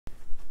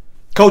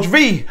Coach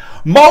V,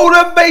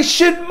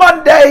 Motivation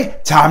Monday.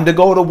 Time to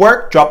go to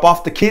work, drop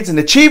off the kids, and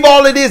achieve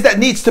all it is that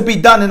needs to be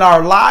done in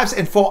our lives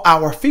and for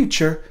our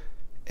future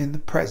in the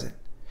present.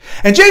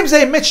 And James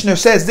A. Michener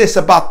says this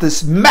about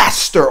this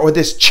master or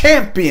this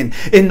champion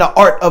in the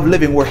art of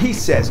living, where he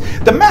says,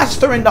 the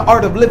master in the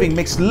art of living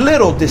makes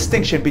little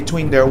distinction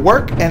between their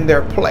work and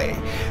their play,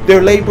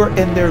 their labor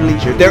and their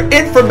leisure, their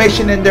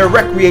information and their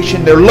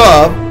recreation, their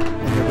love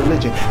and their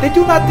religion. They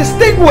do not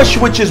distinguish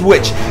which is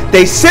which.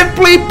 They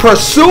simply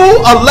pursue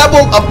a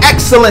level of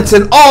excellence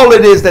in all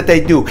it is that they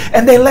do.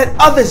 And they let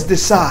others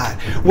decide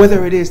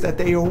whether it is that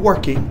they are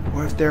working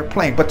or if they're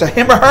playing. But to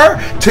him or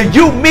her, to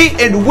you, me,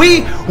 and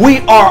we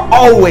are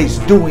always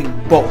doing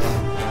both.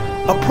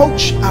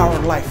 Approach our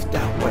life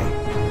that way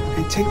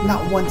and take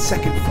not 1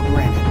 second for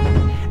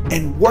granted.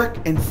 And work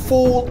in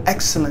full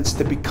excellence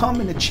to become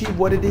and achieve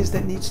what it is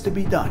that needs to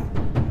be done.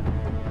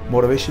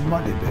 Motivation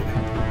Monday, baby.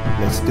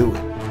 Let's do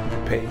it.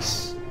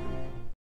 Peace.